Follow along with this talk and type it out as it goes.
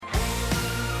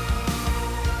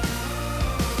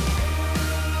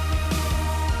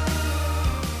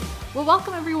Well,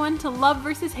 welcome everyone to Love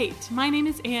vs. Hate. My name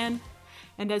is Anne,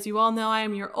 and as you all know, I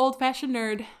am your old-fashioned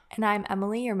nerd. And I'm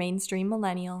Emily, your mainstream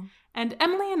millennial. And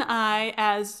Emily and I,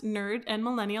 as nerd and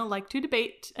millennial, like to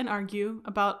debate and argue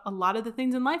about a lot of the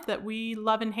things in life that we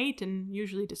love and hate and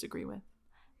usually disagree with.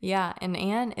 Yeah, and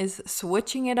Anne is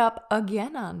switching it up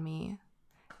again on me.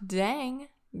 Dang,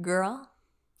 girl.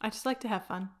 I just like to have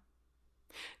fun.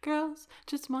 Girls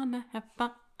just wanna have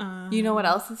fun. You know what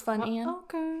else is fun, Anne? Oh,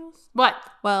 girls. What?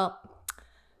 Well,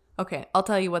 okay, I'll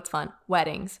tell you what's fun.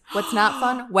 Weddings. What's not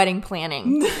fun? Wedding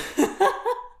planning.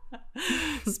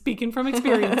 Speaking from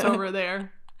experience over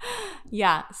there.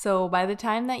 Yeah, so by the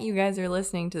time that you guys are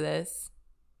listening to this,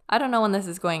 I don't know when this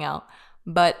is going out,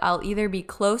 but I'll either be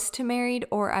close to married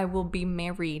or I will be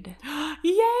married.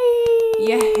 Yay!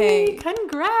 Yay!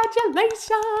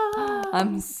 Congratulations!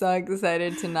 I'm so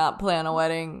excited to not plan a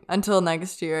wedding until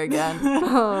next year again.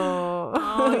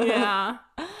 Oh, yeah.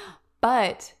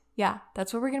 But yeah,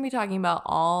 that's what we're going to be talking about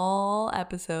all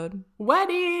episode.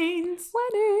 Weddings!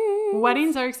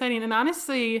 Weddings are exciting. And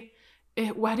honestly,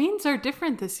 weddings are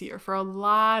different this year for a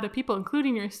lot of people,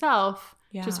 including yourself,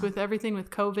 just with everything with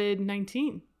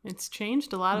COVID-19. It's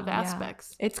changed a lot of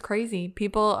aspects. It's crazy.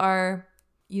 People are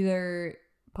either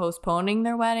postponing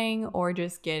their wedding or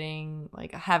just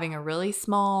having a really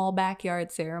small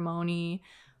backyard ceremony,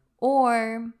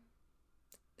 or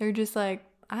they're just like,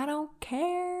 I don't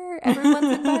care.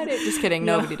 Everyone's invited. Just kidding.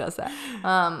 Nobody does that.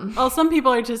 Well, some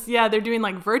people are just, they're doing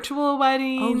like virtual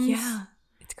weddings. Oh, yeah.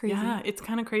 It's crazy. Yeah, it's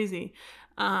kind of crazy.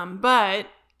 But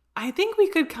I think we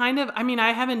could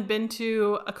I haven't been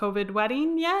to a COVID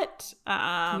wedding yet.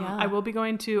 I will be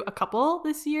going to a couple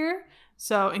this year.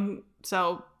 So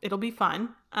it'll be fun.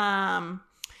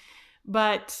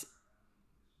 But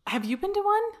have you been to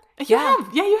one? You have.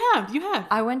 Yeah, you have.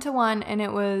 I went to one and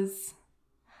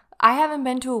I haven't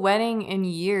been to a wedding in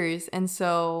years. And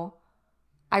so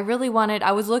I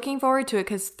was looking forward to it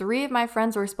because 3 of my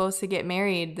friends were supposed to get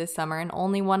married this summer and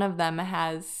only one of them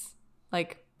has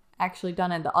actually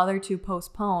done it. The other 2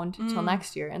 postponed till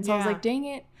next year. And so I was like, dang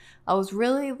it. I was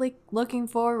really looking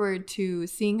forward to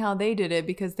seeing how they did it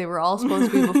because they were all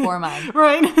supposed to be before mine.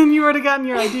 Right. And you already gotten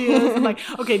your ideas. And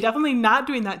okay, definitely not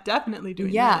doing that. Definitely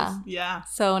doing this. Yeah.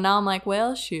 So now I'm like,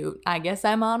 well, shoot. I guess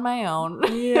I'm on my own.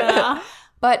 Yeah.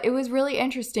 But it was really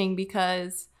interesting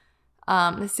because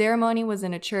the ceremony was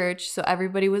in a church. So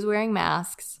everybody was wearing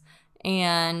masks.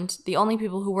 And the only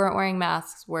people who weren't wearing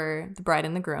masks were the bride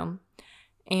and the groom.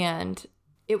 And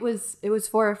it was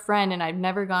for a friend, and I've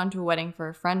never gone to a wedding for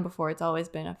a friend before. It's always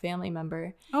been a family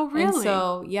member. Oh, really? And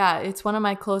so, yeah, it's one of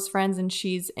my close friends, and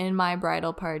she's in my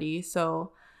bridal party.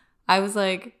 So I was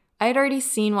like, I had already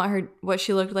seen what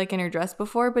she looked like in her dress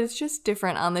before, but it's just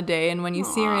different on the day. And when you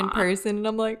see her in person, and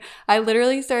I'm like, I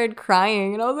literally started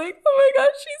crying, and I was like, oh my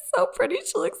gosh, she's so pretty.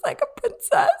 She looks like a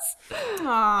princess.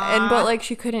 Aww. But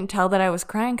she couldn't tell that I was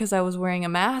crying because I was wearing a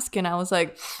mask, and I was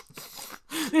like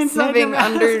sniffing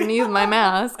underneath my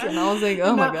mask, and I was like,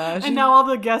 oh my gosh. And now all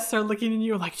the guests are looking at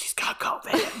you like, she's got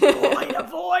COVID.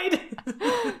 Avoid.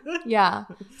 Yeah.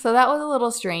 So that was a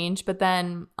little strange. But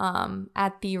then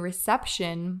at the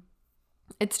reception,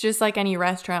 it's just like any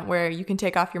restaurant where you can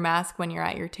take off your mask when you're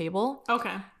at your table.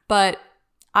 Okay. But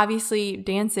obviously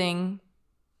dancing,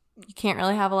 you can't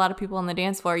really have a lot of people on the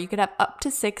dance floor. You could have up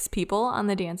to 6 people on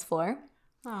the dance floor.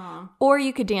 Aww. Or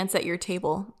you could dance at your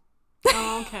table.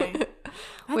 Oh, okay.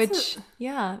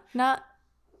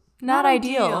 Not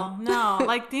ideal.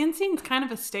 No, dancing's kind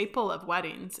of a staple of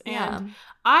weddings. And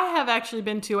I have actually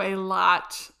been to a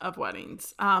lot of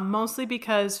weddings, mostly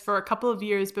because for a couple of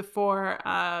years before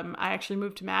I actually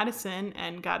moved to Madison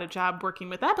and got a job working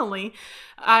with Emily,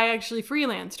 I actually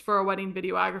freelanced for a wedding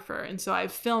videographer. And so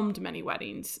I've filmed many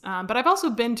weddings. But I've also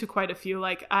been to quite a few.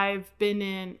 I've been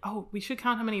in, we should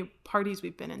count how many parties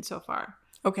we've been in so far.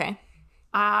 Okay.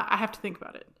 I have to think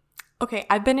about it. Okay,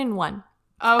 I've been in one.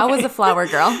 Okay. I was a flower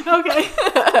girl. Okay.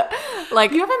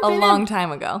 You haven't been a long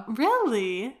time ago.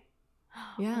 Really?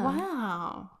 Yeah.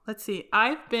 Wow. Let's see.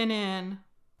 I've been in,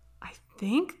 I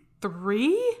think, 3?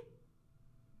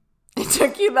 It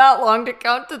took you that long to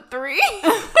count to 3?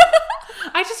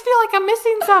 I just feel like I'm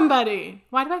missing somebody.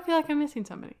 Why do I feel like I'm missing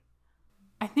somebody?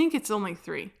 I think it's only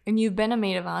 3. And you've been a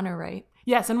maid of honor, right?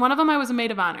 Yes, and one of them I was a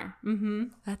maid of honor. Mm-hmm.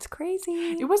 That's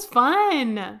crazy. It was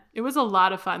fun. It was a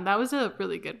lot of fun. That was a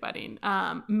really good wedding.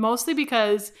 Mostly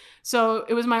because, so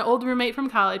it was my old roommate from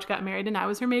college got married and I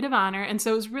was her maid of honor. And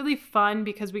so it was really fun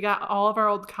because we got all of our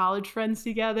old college friends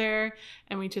together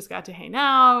and we just got to hang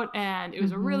out and it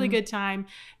was a really good time.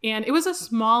 And it was a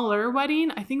smaller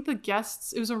wedding. I think the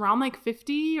guests, it was around like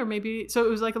 50 or maybe, so it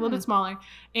was like a little bit smaller.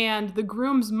 And the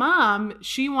groom's mom,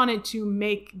 she wanted to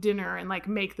make dinner and like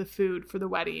make the food for the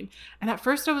wedding. And at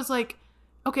first I was like,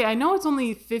 okay, I know it's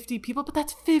only 50 people, but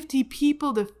that's 50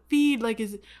 people to feed. Like,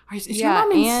 is your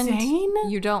mom insane?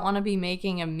 And you don't want to be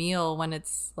making a meal when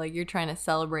it's like you're trying to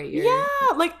celebrate your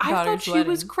like I thought she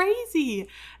was crazy.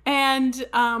 And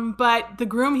but the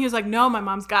groom, he was like, no, my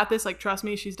mom's got this. Like, trust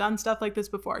me, she's done stuff like this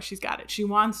before. She's got it. She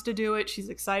wants to do it. She's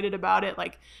excited about it.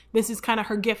 Like, this is kind of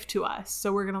her gift to us,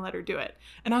 so we're gonna let her do it.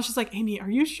 And I was just like, Amy, are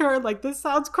you sure? Like, this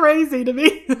sounds crazy to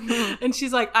me. And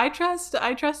she's like, I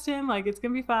trust him. Like, it's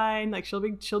gonna be fine. Like,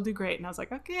 she'll do great. And I was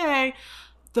like, okay.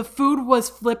 The food was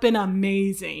flippin'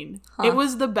 amazing. It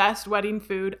was the best wedding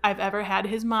food I've ever had.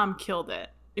 His mom killed it.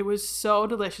 It was so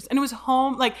delicious. And it was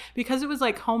home, like, because it was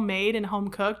like homemade and home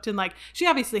cooked. And like, she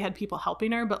obviously had people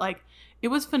helping her, but like, it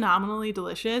was phenomenally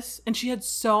delicious. And she had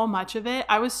so much of it.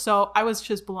 I was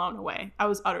just blown away. I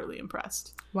was utterly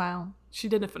impressed. Wow. She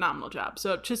did a phenomenal job.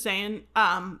 So just saying,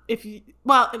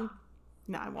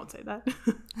 no, I won't say that.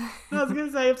 I was going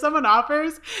to say, if someone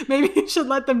offers, maybe you should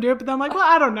let them do it. But then I'm like, well,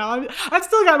 I don't know. I've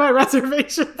still got my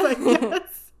reservations, I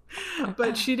guess.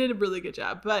 But she did a really good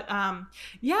job. But I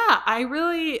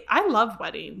love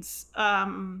weddings,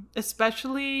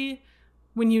 especially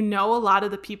when you know a lot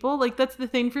of the people. Like, that's the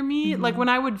thing for me. Like, when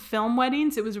I would film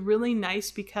weddings, it was really nice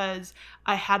because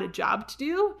I had a job to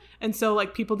do. And so,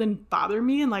 like, people didn't bother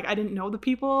me and, like, I didn't know the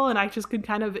people and I just could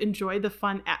kind of enjoy the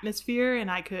fun atmosphere and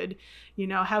I could,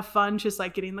 have fun just,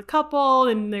 like, getting the couple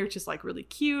and they're just, like, really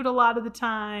cute a lot of the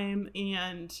time.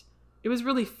 And it was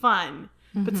really fun.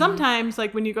 But sometimes,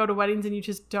 like, when you go to weddings and you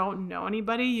just don't know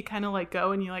anybody, you kind of, like,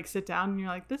 go and you, like, sit down and you're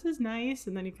like, this is nice.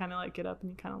 And then you kind of, like, get up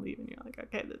and you kind of leave and you're like,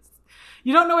 okay,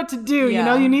 you don't know what to do.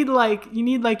 Yeah. You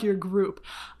need your group.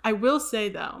 I will say,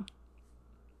 though,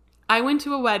 I went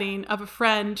to a wedding of a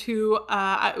friend who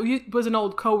was an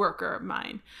old coworker of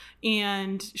mine.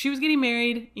 And she was getting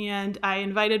married and I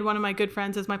invited one of my good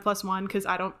friends as my plus one because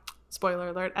I don't, spoiler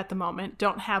alert, at the moment,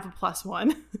 don't have a plus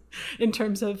one in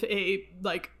terms of a,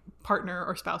 like, partner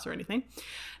or spouse or anything.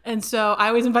 And so I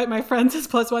always invite my friends as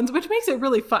plus ones, which makes it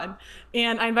really fun.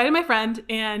 And I invited my friend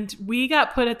and we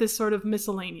got put at this sort of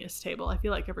miscellaneous table. I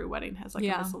feel like every wedding has like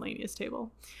a miscellaneous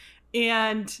table.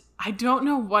 And I don't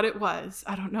know what it was.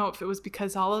 I don't know if it was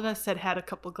because all of us had had a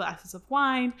couple glasses of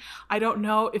wine. I don't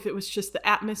know if it was just the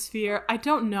atmosphere. I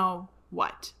don't know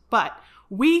what, but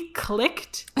we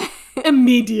clicked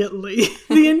immediately.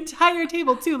 The entire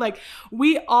table too. Like,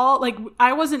 we all, like,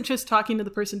 I wasn't just talking to the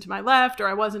person to my left or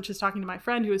I wasn't just talking to my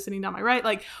friend who was sitting down my right.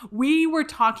 Like, we were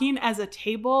talking as a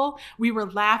table. We were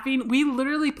laughing. We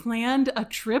literally planned a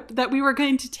trip that we were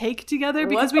going to take together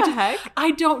because heck?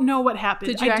 I don't know what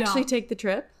happened. Did you actually take the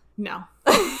trip? No.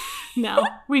 No,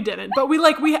 we didn't. But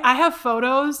I have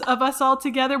photos of us all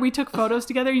together. We took photos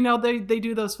together. They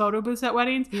do those photo booths at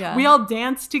weddings. Yeah. We all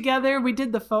danced together. We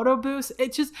did the photo booths.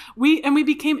 It just, we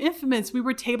became infamous. We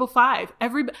were table 5.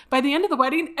 By the end of the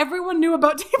wedding, everyone knew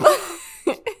about table.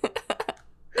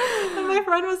 And my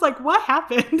friend was like, what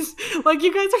happened? Like,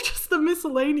 you guys are just the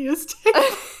miscellaneous table.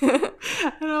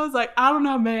 And I was like, I don't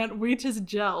know, man. We just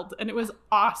gelled. And it was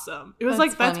awesome. It was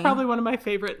that's probably one of my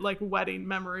favorite, like, wedding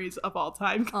memories of all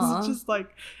time. Because it's just,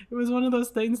 like, it was one of those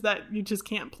things that you just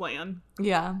can't plan.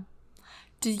 Yeah.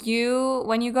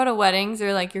 When you go to weddings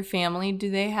or, like, your family,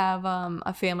 do they have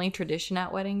a family tradition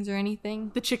at weddings or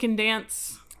anything? The chicken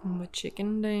dance. The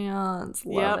chicken dance.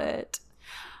 Love it.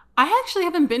 I actually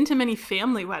haven't been to many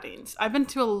family weddings. I've been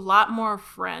to a lot more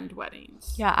friend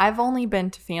weddings. Yeah, I've only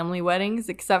been to family weddings,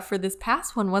 except for this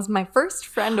past one was my first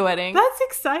friend wedding. That's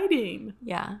exciting.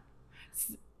 Yeah.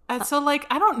 So, like,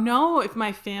 I don't know if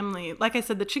my family, like I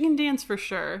said, the chicken dance for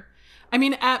sure. I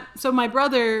mean, so my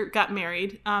brother got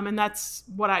married, and that's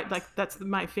that's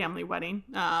my family wedding.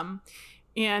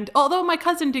 And although my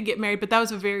cousin did get married, but that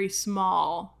was a very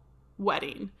small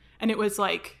wedding. And it was,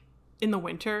 like, in the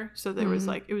winter, so there was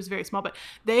like, it was very small, but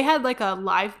they had like a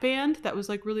live band that was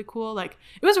like really cool. Like,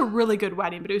 it was a really good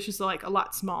wedding, but it was just like a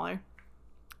lot smaller.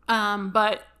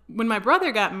 But when my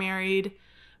brother got married,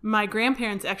 my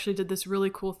grandparents actually did this really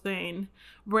cool thing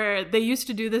where they used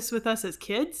to do this with us as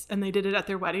kids, and they did it at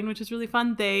their wedding, which is really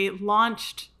fun. They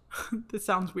launched this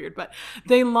sounds weird, but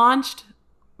they launched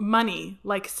money,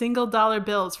 like single dollar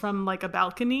bills from like a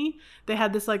balcony. They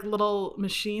had this like little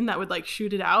machine that would like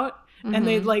shoot it out. And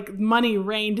they like money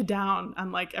rained down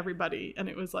on like everybody, and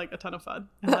it was like a ton of fun.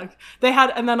 And like they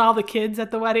had, and then all the kids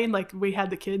at the wedding, like we had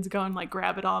the kids go and like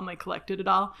grab it all and like collected it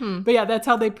all. But yeah, that's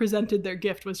how they presented their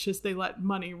gift, was just they let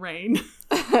money rain.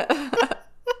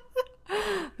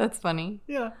 That's funny.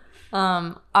 Yeah.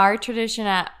 Our tradition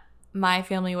at my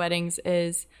family weddings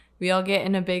is we all get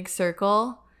in a big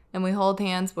circle and we hold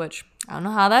hands, which I don't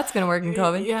know how that's gonna work in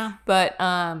COVID. Yeah. But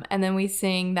and then we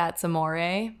sing That's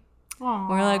Amore. Aww.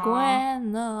 We're like,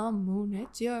 when the moon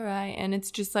hits your eye. And it's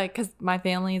just like, because my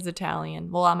family is Italian.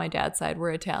 Well, on my dad's side,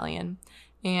 we're Italian.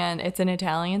 And it's an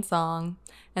Italian song.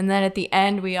 And then at the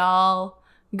end, we all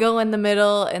go in the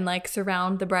middle and like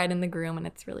surround the bride and the groom. And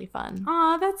it's really fun.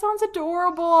 Aw, that sounds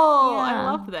adorable. Yeah. I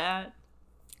love that.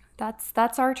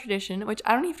 That's our tradition, which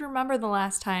I don't even remember the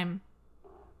last time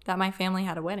that my family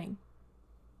had a wedding.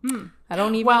 I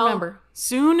don't even remember.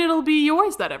 Soon it'll be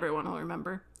yours that everyone will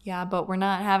remember. Yeah, but we're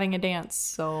not having a dance,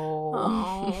 so...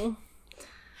 Oh.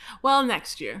 Well,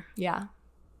 next year. Yeah.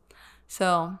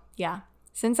 So, yeah.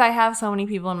 Since I have so many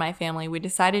people in my family, we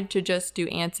decided to just do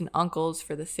aunts and uncles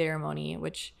for the ceremony,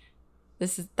 which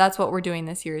that's what we're doing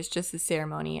this year, is just the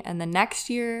ceremony. And the next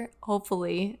year,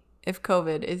 hopefully, if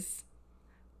COVID is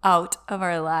out of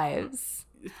our lives,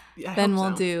 then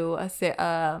we'll do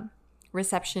a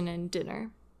reception and dinner.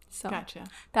 So gotcha.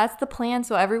 That's the plan.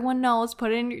 So everyone knows.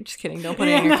 Put it in your... Just kidding. Don't put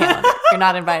it in your calendar. You're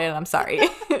not invited. I'm sorry.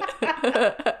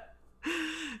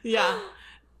 Yeah.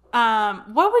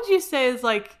 What would you say is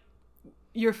like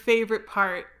your favorite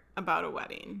part about a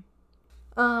wedding?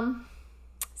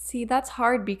 See, that's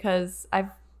hard because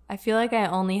I feel like I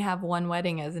only have one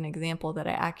wedding as an example that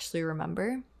I actually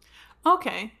remember.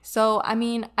 Okay. So, I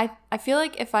mean, I feel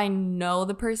like if I know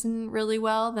the person really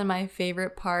well, then my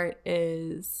favorite part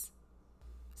is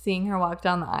seeing her walk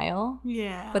down the aisle.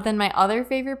 Yeah. But then my other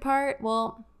favorite part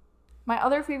of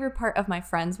my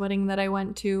friend's wedding that I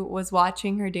went to was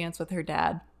watching her dance with her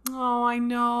dad. Oh, I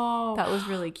know. That was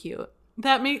really cute.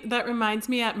 That reminds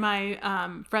me, at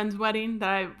my friend's wedding that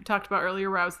I talked about earlier,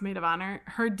 where I was the maid of honor,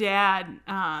 her dad,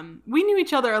 we knew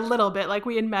each other a little bit. Like,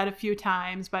 we had met a few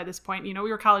times by this point. You know, we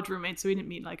were college roommates, so we didn't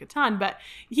meet like a ton, but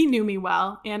he knew me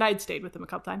well, and I'd stayed with him a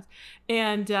couple times.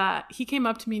 And he came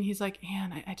up to me and he's like,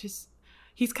 Anne,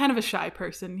 he's kind of a shy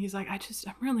person. He's like, I'm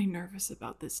really nervous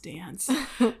about this dance.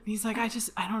 And he's like, I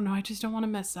don't know. I just don't want to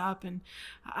mess up. And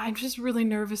I'm just really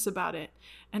nervous about it.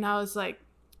 And I was like,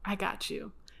 I got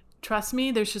you. Trust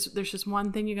me, there's just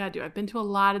one thing you got to do. I've been to a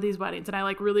lot of these weddings, and I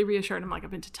like really reassured him, like, I've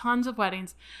been to tons of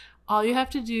weddings. All you have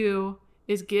to do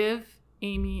is give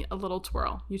Amy a little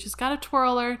twirl. You just got to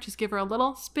twirl her. Just give her a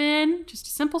little spin, just a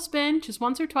simple spin, just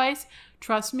once or twice.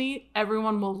 Trust me,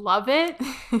 everyone will love it.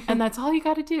 And that's all you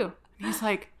got to do. And he's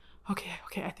like, okay,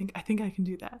 I think I can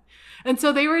do that. And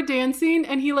so they were dancing,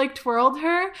 and he like twirled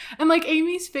her, and like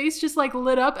Amy's face just like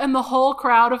lit up, and the whole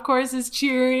crowd, of course, is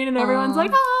cheering, and everyone's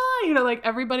like, ah, you know, like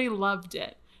everybody loved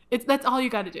it. That's all you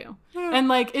got to do. And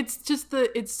like,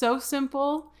 it's so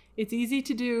simple, it's easy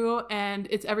to do, and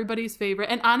it's everybody's favorite.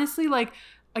 And honestly, like,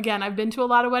 again, I've been to a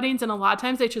lot of weddings, and a lot of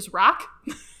times they just rock.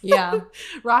 Yeah.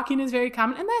 Rocking is very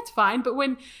common, and that's fine. But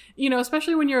when, you know,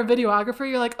 especially when you're a videographer,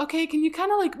 you're like, okay, can you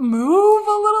kind of like move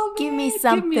a little bit? Give me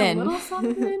something. Give me a little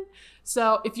something.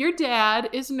 So if your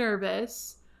dad is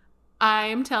nervous, I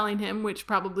am telling him, which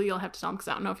probably you'll have to tell him because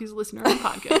I don't know if he's a listener on the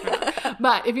podcast or not.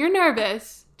 But if you're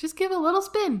nervous, just give a little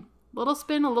spin, a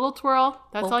little twirl.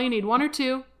 That's all you need. One or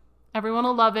two. Everyone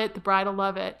will love it. The bride will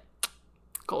love it.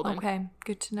 Golden. Okay.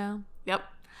 Good to know. Yep.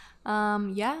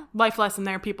 Yeah. Life lesson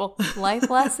there, people. Life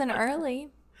lesson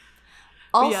early.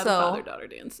 Also, yeah, the father-daughter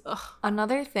dance. Ugh.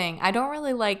 Another thing, I don't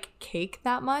really like cake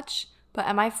that much, but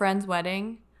at my friend's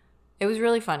wedding, it was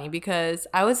really funny because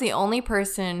I was the only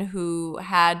person who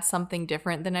had something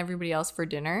different than everybody else for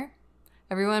dinner.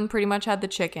 Everyone pretty much had the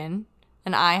chicken,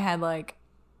 and I had like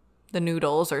the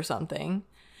noodles or something.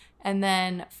 And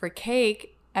then for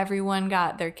cake, everyone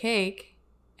got their cake.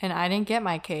 And I didn't get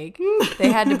my cake.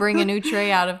 They had to bring a new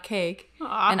tray out of cake.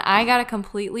 Aww. And I got a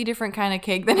completely different kind of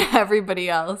cake than everybody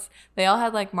else. They all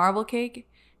had like marble cake.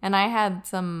 And I had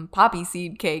some poppy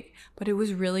seed cake. But it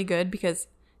was really good because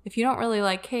if you don't really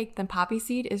like cake, then poppy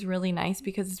seed is really nice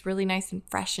because it's really nice and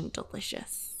fresh and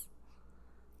delicious.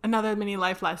 Another mini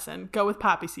life lesson. Go with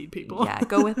poppy seed, people. Yeah,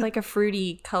 go with like a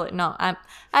fruity color. No, I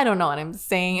don't know what I'm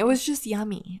saying. It was just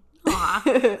yummy.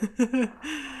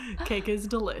 Cake is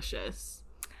delicious.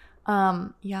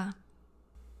 Yeah.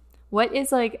 What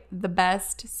is like the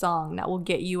best song that will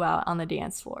get you out on the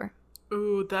dance floor?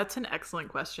 Ooh, that's an excellent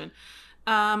question.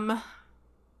 Honestly,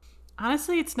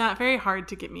 it's not very hard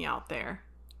to get me out there.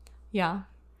 Yeah.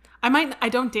 I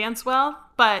don't dance well,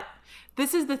 but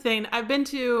this is the thing. I've been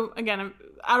to, again,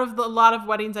 out of a lot of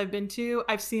weddings I've been to,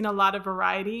 I've seen a lot of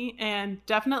variety, and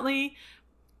definitely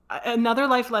another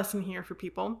life lesson here for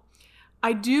people.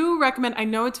 I do recommend, I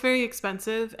know it's very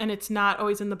expensive and it's not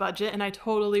always in the budget, and I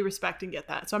totally respect and get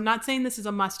that. So I'm not saying this is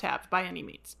a must-have by any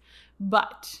means,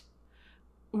 but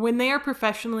when they are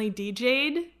professionally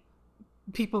DJ'd,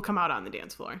 people come out on the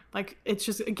dance floor. Like, it's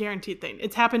just a guaranteed thing.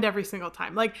 It's happened every single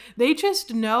time. Like, they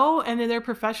just know, and they're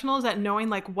professionals at knowing,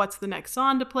 like, what's the next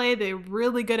song to play. They're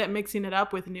really good at mixing it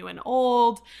up with new and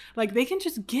old. Like, they can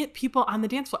just get people on the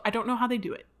dance floor. I don't know how they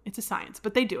do it. It's a science,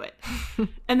 but they do it.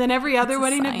 And then every other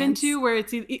wedding I've been to where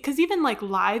it's, because even like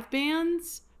live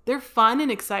bands, they're fun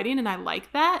and exciting, and I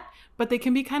like that, but they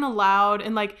can be kind of loud.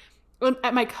 And like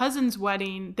at my cousin's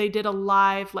wedding, they did a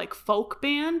live like folk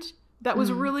band that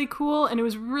was really cool, and it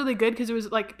was really good because it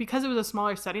was like, because it was a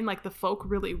smaller setting, like the folk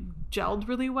really gelled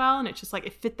really well, and it's just like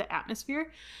it fit the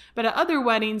atmosphere. But at other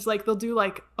weddings, like they'll do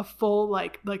like a full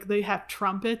like they have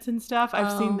trumpets and stuff.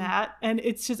 I've seen that, and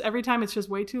it's just every time it's just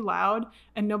way too loud,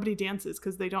 and nobody dances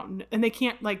because they don't, and they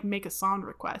can't like make a song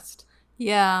request.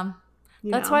 Yeah,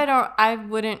 that's know? why I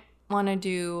wouldn't want to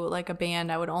do like a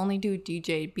band. I would only do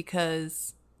DJ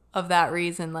because of that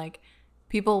reason. Like,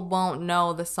 people won't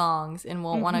know the songs and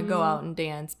won't want to go out and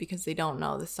dance because they don't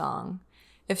know the song.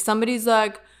 If somebody's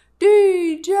like,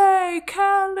 DJ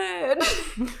Khaled,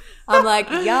 I'm like,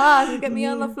 yeah, get me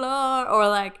on the floor. Or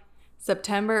like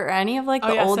September, or any of like the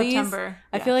oldies. September.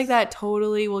 I feel like that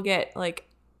totally will get like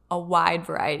a wide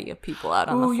variety of people out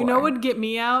on the floor. You know what would get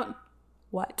me out?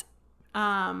 What?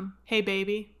 Hey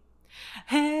Baby.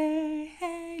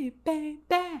 Hey baby.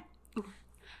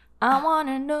 I want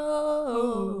to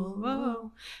know.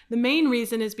 Whoa. The main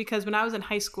reason is because when I was in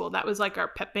high school, that was like our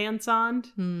pep band song.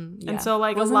 Yeah. And so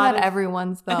like wasn't a lot that of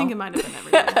everyone's though? I think it might have been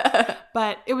everyone's.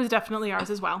 But it was definitely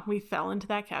ours as well. We fell into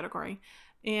that category.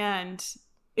 And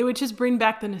it would just bring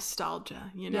back the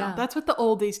nostalgia, you know? Yeah. That's what the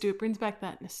oldies do. It brings back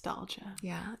that nostalgia.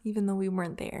 Yeah, even though we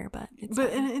weren't there, but it's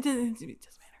and it doesn't matter.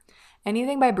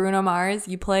 Anything by Bruno Mars,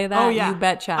 you play that, you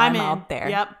betcha I'm out there.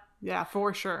 Yep. Yeah,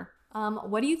 for sure.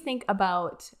 What do you think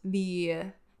about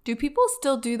do people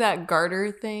still do that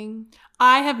garter thing?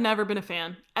 I have never been a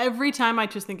fan. Every time I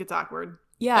just think it's awkward.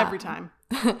 Yeah. Every time.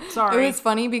 Sorry. It was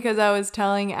funny because I was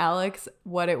telling Alex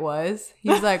what it was.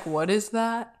 He's like, what is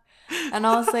that? And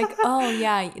I was like, oh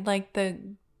yeah, like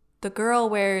the girl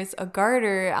wears a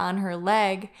garter on her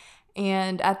leg,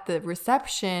 and at the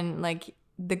reception, like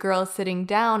the girl sitting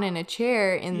down in a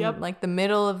chair in like the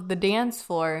middle of the dance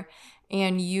floor.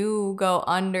 And you go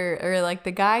under, or like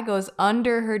the guy goes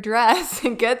under her dress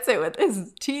and gets it with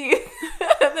his teeth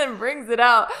and then brings it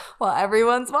out while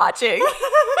everyone's watching.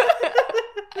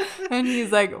 And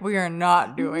he's like, we are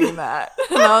not doing that.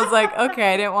 And I was like,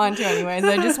 okay, I didn't want to anyways.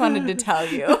 I just wanted to tell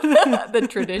you the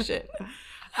tradition.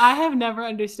 I have never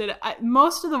understood it.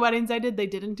 Most of the weddings I did, they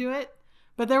didn't do it.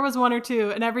 But there was one or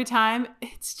two. And every time,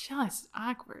 it's just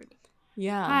awkward.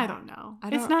 Yeah. I don't know.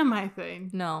 It's not my thing.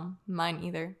 No, mine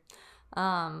either.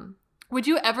 Would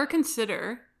you ever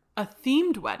consider a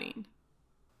themed wedding?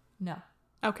 No.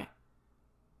 Okay.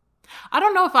 I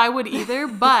don't know if I would either,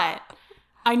 but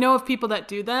I know of people that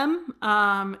do them.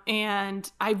 And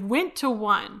I went to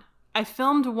one. I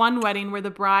filmed one wedding where the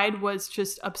bride was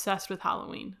just obsessed with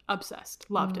Halloween. Obsessed.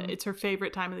 Loved it. It's her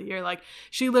favorite time of the year. Like,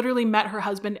 she literally met her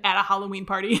husband at a Halloween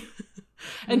party.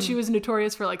 And she was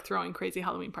notorious for like throwing crazy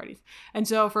Halloween parties. And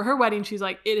so for her wedding, she's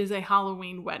like, it is a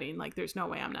Halloween wedding. Like, there's no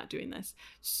way I'm not doing this.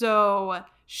 So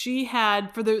she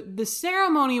had, for the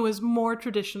ceremony was more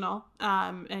traditional.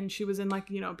 And she was in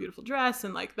like, a beautiful dress.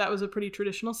 And like, that was a pretty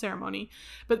traditional ceremony.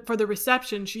 But for the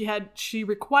reception, she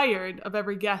required of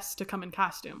every guest to come in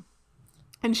costume.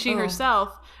 And she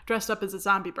herself dressed up as a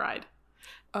zombie bride.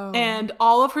 Oh. And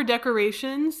all of her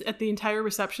decorations at the entire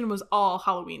reception was all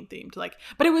Halloween themed. Like,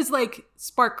 but it was like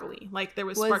sparkly. Like, there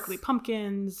was sparkly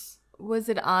pumpkins. Was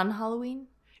it on Halloween?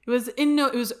 It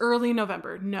was early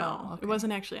November. No, It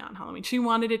wasn't actually on Halloween. She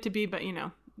wanted it to be, but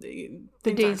the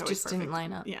days just didn't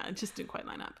line up. Yeah, it just didn't quite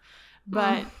line up.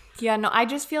 But yeah, no, I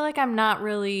just feel like I'm not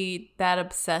really that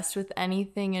obsessed with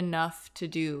anything enough to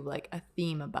do like a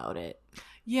theme about it.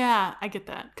 Yeah, I get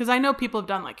that. Because I know people have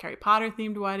done like Harry Potter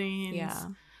themed weddings. Yeah.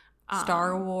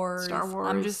 Star Wars.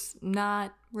 I'm just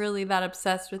not really that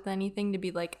obsessed with anything to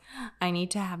be like, I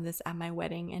need to have this at my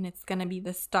wedding and it's going to be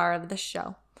the star of the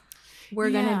show.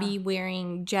 We're going to be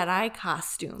wearing Jedi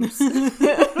costumes.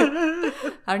 I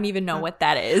don't even know what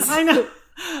that is. I know.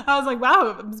 I was like,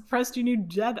 wow, I'm impressed you knew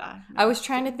Jedi. No, I was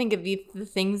trying to think of the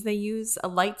things they use. A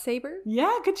lightsaber?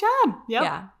 Yeah, good job. Yep.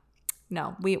 Yeah.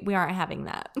 No, we aren't having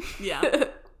that. Yeah.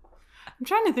 I'm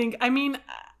trying to think. I mean,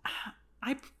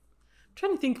 I'm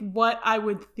trying to think what I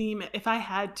would theme it if I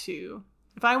had to.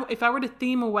 If I were to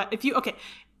theme a wedding,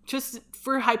 just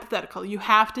for hypothetical, you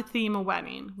have to theme a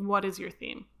wedding. What is your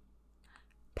theme?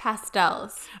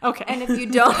 Pastels. Okay. And if you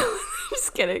don't,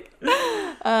 just kidding.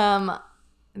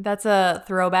 That's a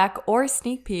throwback or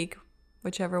sneak peek,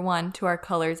 whichever one, to our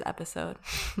colors episode.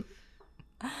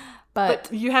 But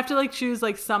you have to like choose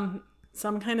like some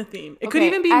kind of theme. It could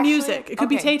even be music. It could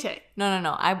be Tay Tay.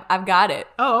 No. I've got it.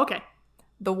 Oh, okay.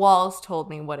 The walls told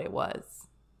me what it was.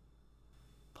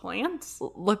 Plants?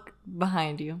 Look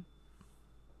behind you.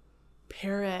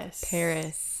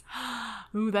 Paris.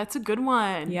 Ooh, that's a good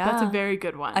one. Yeah. That's a very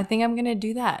good one. I think I'm going to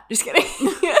do that. Just kidding.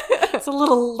 It's a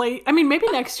little late. I mean, maybe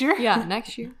next year. Yeah,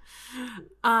 next year.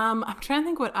 I'm trying to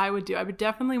think what I would do. I would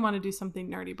definitely want to do something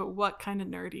nerdy, but what kind of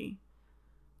nerdy?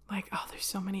 Like, there's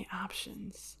so many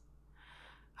options.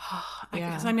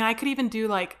 I could even do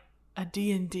like a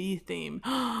D&D theme.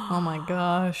 Oh my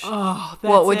gosh. Oh, that's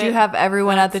what would you have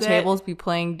everyone at the That's tables be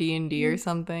playing D&D or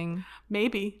something?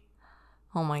 Maybe.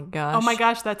 Oh my gosh. Oh my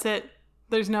gosh, that's it.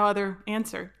 There's no other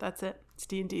answer. That's it. It's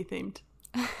D&D themed.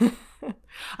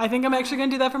 I think I'm actually going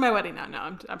to do that for my wedding now. No,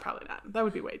 I'm probably not. That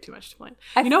would be way too much to plan.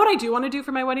 You know what I do want to do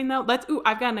for my wedding though?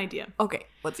 I've got an idea. Okay,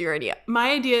 what's your idea?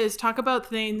 My idea is talk about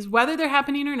things, whether they're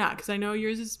happening or not, because I know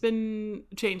yours has been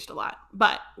changed a lot.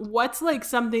 But what's like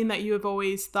something that you have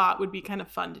always thought would be kind of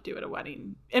fun to do at a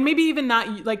wedding? And maybe even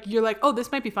not, like you're like, oh,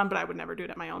 this might be fun, but I would never do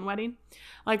it at my own wedding.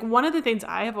 Like one of the things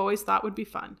I have always thought would be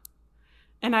fun,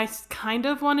 and I kind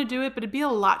of want to do it, but it'd be a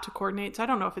lot to coordinate, so I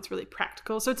don't know if it's really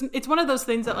practical. So it's one of those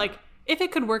things that like, if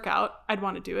it could work out, I'd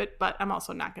want to do it, but I'm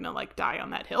also not going to like die on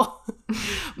that hill.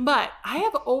 But I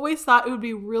have always thought it would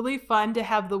be really fun to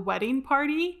have the wedding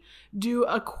party do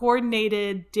a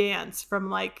coordinated dance from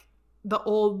like the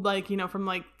old, like, you know, from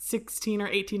like 16 or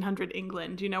 1800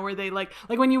 England, you know, where they like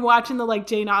when you watch in the like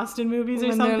Jane Austen movies or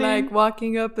when something. They're like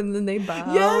walking up and then they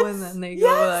bow and then they go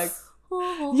like,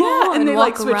 yeah, and they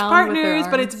like switch partners,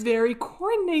 but arms. it's very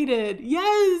coordinated.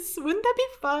 Yes. Wouldn't that be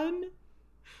fun?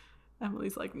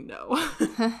 Emily's like, no.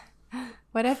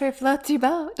 Whatever floats your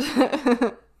boat.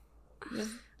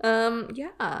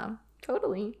 Yeah,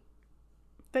 totally.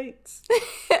 Thanks.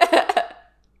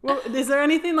 Well, is there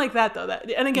anything like that though?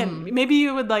 And again, maybe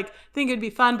you would like think it'd be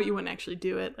fun, but you wouldn't actually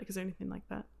do it. Like, is there anything like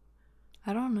that?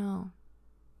 I don't know.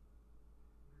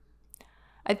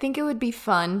 I think it would be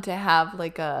fun to have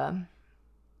like a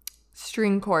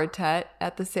string quartet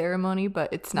at the ceremony,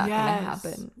 but it's not going to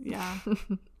happen. Yeah.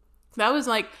 That was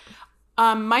like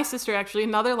my sister, actually,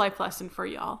 another life lesson for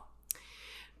y'all.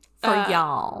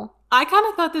 I kind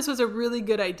of thought this was a really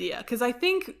good idea because I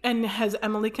think, and as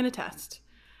Emily can attest,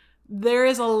 there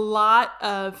is a lot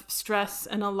of stress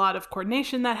and a lot of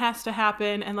coordination that has to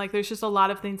happen. And like, there's just a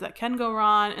lot of things that can go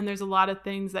wrong. And there's a lot of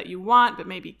things that you want, but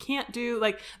maybe can't do.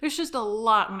 Like, there's just a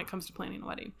lot when it comes to planning a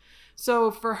wedding.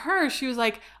 So for her, she was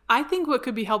like, I think what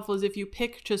could be helpful is if you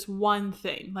pick just one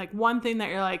thing, like one thing that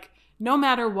you're like, no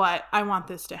matter what, I want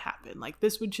this to happen. Like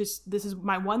this is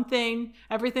my one thing.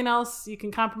 Everything else you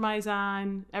can compromise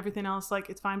on. Everything else, like,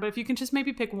 it's fine. But if you can just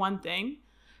maybe pick one thing,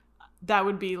 that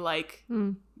would be like,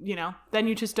 you know, then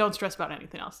you just don't stress about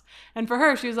anything else. And for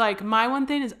her, she was like, my one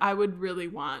thing is I would really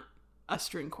want a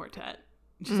string quartet.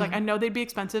 She's like, I know they'd be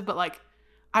expensive, but like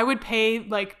I would pay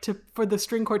like for the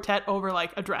string quartet over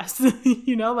like a dress,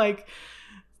 you know, like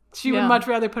she would much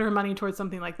rather put her money towards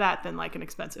something like that than like an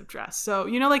expensive dress. So,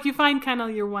 you know, like you find kind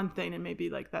of your one thing and maybe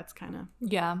like that's kind of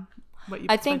what you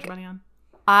spend your money on.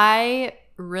 I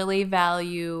really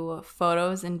value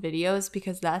photos and videos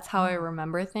because that's how I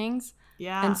remember things.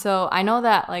 Yeah. And so I know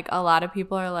that like a lot of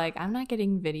people are like, I'm not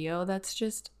getting video. That's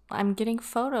just, I'm getting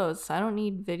photos. I don't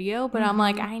need video. But I'm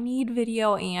like, I need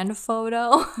video and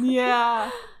photo. Yeah.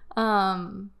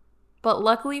 But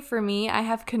luckily for me, I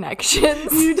have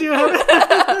connections. You do have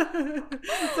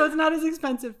so it's not as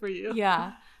expensive for you.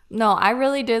 Yeah. No, I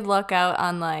really did luck out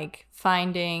on like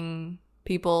finding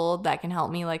people that can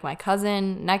help me, like my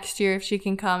cousin next year if she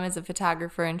can come as a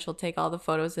photographer and she'll take all the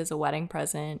photos as a wedding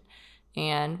present.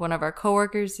 And one of our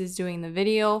coworkers is doing the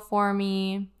video for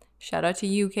me. Shout out to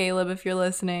you, Caleb, if you're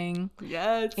listening.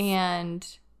 Yes. And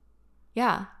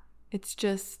yeah, it's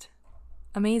just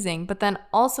amazing. But then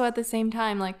also at the same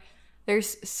time, like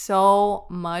there's so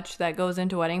much that goes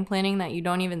into wedding planning that you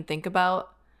don't even think about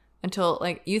until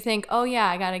like you think, oh yeah,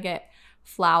 I gotta get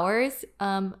flowers,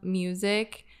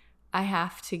 music, I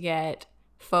have to get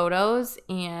photos,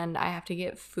 and I have to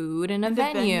get food and a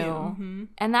venue. Mm-hmm.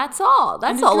 And that's all.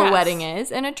 That's all a wedding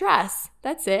is. And a dress.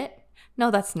 That's it.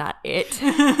 No, that's not it.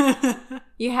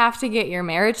 You have to get your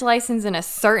marriage license in a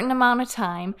certain amount of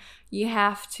time. You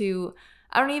have to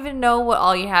I don't even know what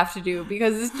all you have to do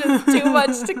because it's just too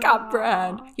much to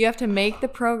comprehend. You have to make the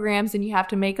programs and you have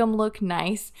to make them look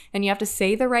nice and you have to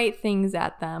say the right things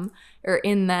at them or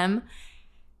in them.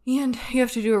 And you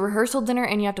have to do a rehearsal dinner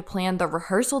and you have to plan the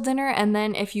rehearsal dinner. And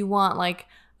then if you want like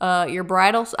your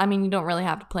bridal, I mean, you don't really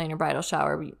have to plan your bridal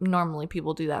shower. Normally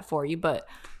people do that for you, but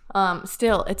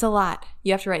still, it's a lot.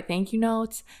 You have to write thank you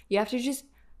notes. You have to just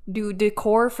do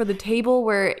decor for the table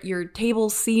where your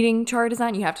table seating chart is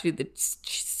on. You have to do the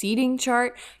seating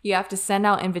chart. You have to send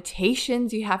out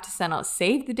invitations. You have to send out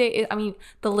save the date. I mean,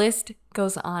 the list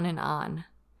goes on. And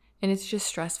it's just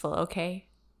stressful, okay?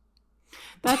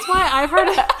 That's why I've heard,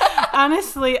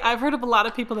 honestly, I've heard of a lot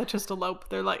of people that just elope.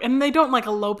 They're like, and they don't like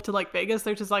elope to like Vegas.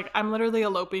 They're just like, I'm literally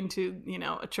eloping to,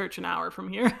 a church an hour from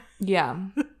here. Yeah.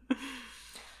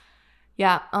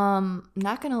 Yeah,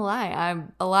 not gonna lie.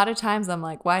 A lot of times I'm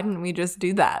like, why didn't we just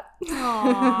do that?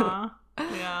 Aww.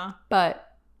 Yeah.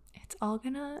 But it's all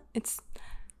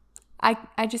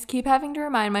I just keep having to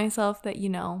remind myself that,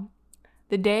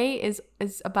 the day is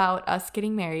about us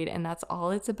getting married and that's all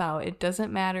it's about. It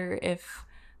doesn't matter if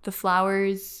the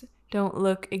flowers don't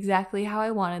look exactly how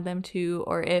I wanted them to,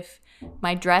 or if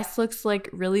my dress looks like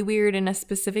really weird in a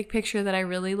specific picture that I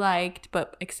really liked,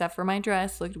 but except for my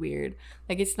dress looked weird.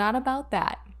 Like, it's not about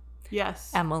that.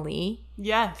 Yes. Emily.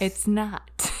 Yes. It's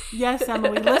not. Yes,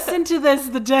 Emily. Listen to this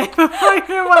the day before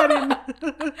your wedding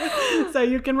so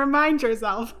you can remind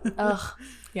yourself. Ugh.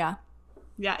 Yeah.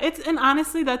 Yeah. And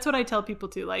honestly, that's what I tell people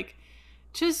too. Like,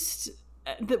 just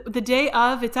the day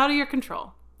of, it's out of your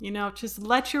control. Just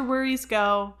let your worries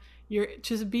go.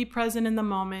 Just be present in the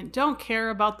moment. Don't care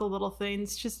about the little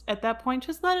things. Just at that point,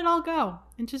 just let it all go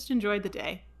and just enjoy the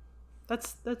day.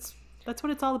 That's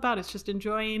what it's all about. It's just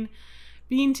enjoying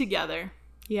being together.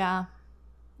 Yeah.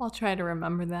 I'll try to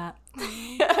remember that.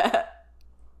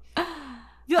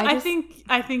 Yeah, I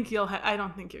think you're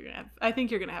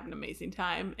gonna have an amazing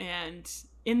time, and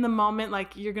in the moment,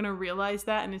 like, you're gonna realize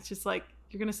that, and it's just like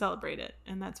you're gonna celebrate it,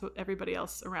 and that's what everybody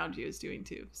else around you is doing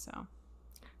too. So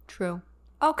true.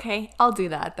 Okay, I'll do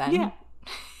that then.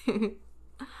 Yeah.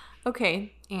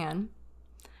 Okay, Anne,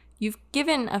 you've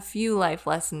given a few life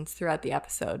lessons throughout the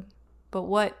episode, but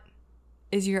what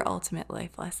is your ultimate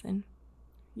life lesson?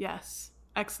 Yes.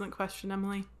 Excellent question,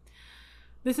 Emily.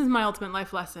 This is my ultimate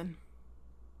life lesson.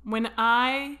 When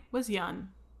I was young,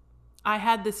 I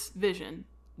had this vision.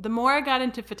 The more I got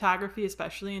into photography,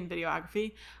 especially in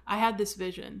videography, I had this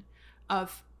vision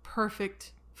of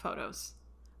perfect photos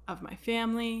of my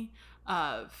family,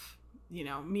 of,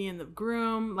 me and the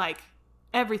groom, like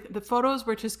everything. The photos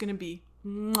were just going to be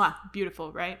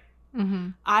beautiful, right? Mm-hmm.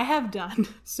 I have done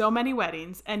so many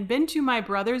weddings and been to my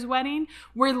brother's wedding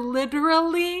where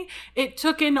literally it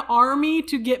took an army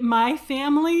to get my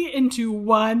family into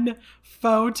one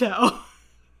photo.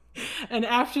 And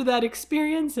after that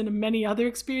experience and many other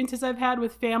experiences I've had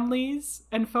with families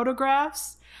and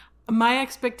photographs, my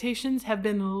expectations have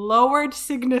been lowered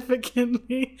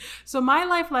significantly. So my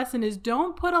life lesson is,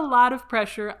 don't put a lot of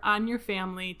pressure on your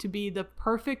family to be the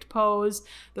perfect pose,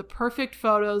 the perfect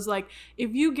photos. Like,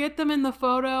 if you get them in the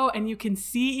photo and you can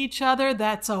see each other,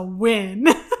 that's a win.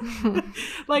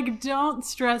 Like, don't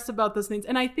stress about those things.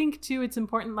 And I think too, it's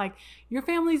important, like, your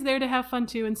family's there to have fun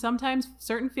too. And sometimes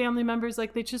certain family members,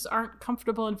 like, they just aren't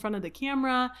comfortable in front of the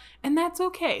camera, and that's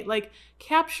okay. Like,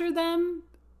 capture them,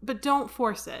 but don't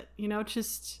force it,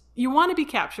 just, you want to be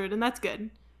captured and that's good.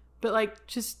 But like,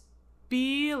 just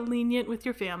be lenient with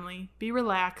your family, be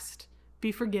relaxed,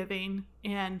 be forgiving,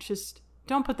 and just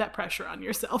don't put that pressure on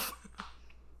yourself.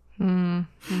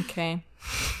 Okay.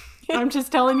 I'm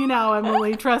just telling you now,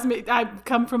 Emily, trust me, I've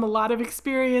come from a lot of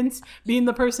experience being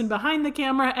the person behind the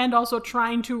camera and also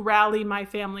trying to rally my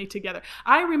family together.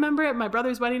 I remember at my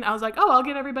brother's wedding, I was like, I'll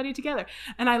get everybody together.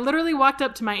 And I literally walked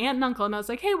up to my aunt and uncle and I was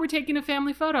like, hey, we're taking a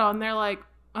family photo. And they're like,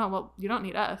 oh, well, you don't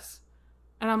need us.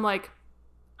 And I'm like,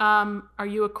 are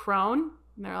you a crone?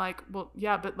 And they're like, well,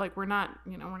 yeah, but like, we're not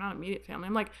immediate family.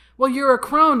 I'm like, well, you're a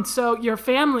crone, so you're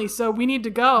family, so we need to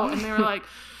go. And they were like,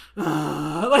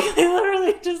 like, they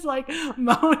literally just like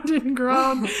moaned and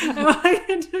groaned, and like,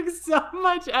 it took so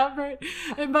much effort.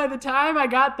 And by the time I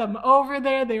got them over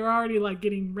there, they were already like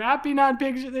wrapping on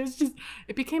pictures.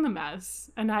 It became a mess.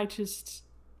 And I'm just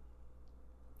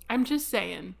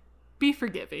saying, be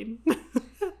forgiving.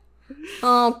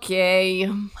 Okay,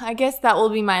 I guess that will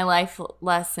be my life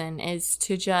lesson, is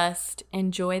to just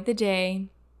enjoy the day,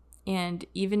 and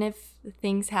even if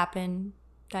things happen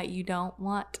that you don't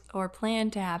want or plan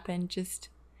to happen, just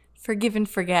forgive and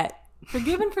forget.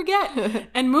 Forgive and forget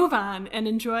and move on and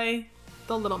enjoy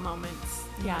the little moments.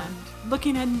 Yeah. And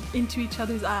looking into each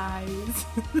other's eyes.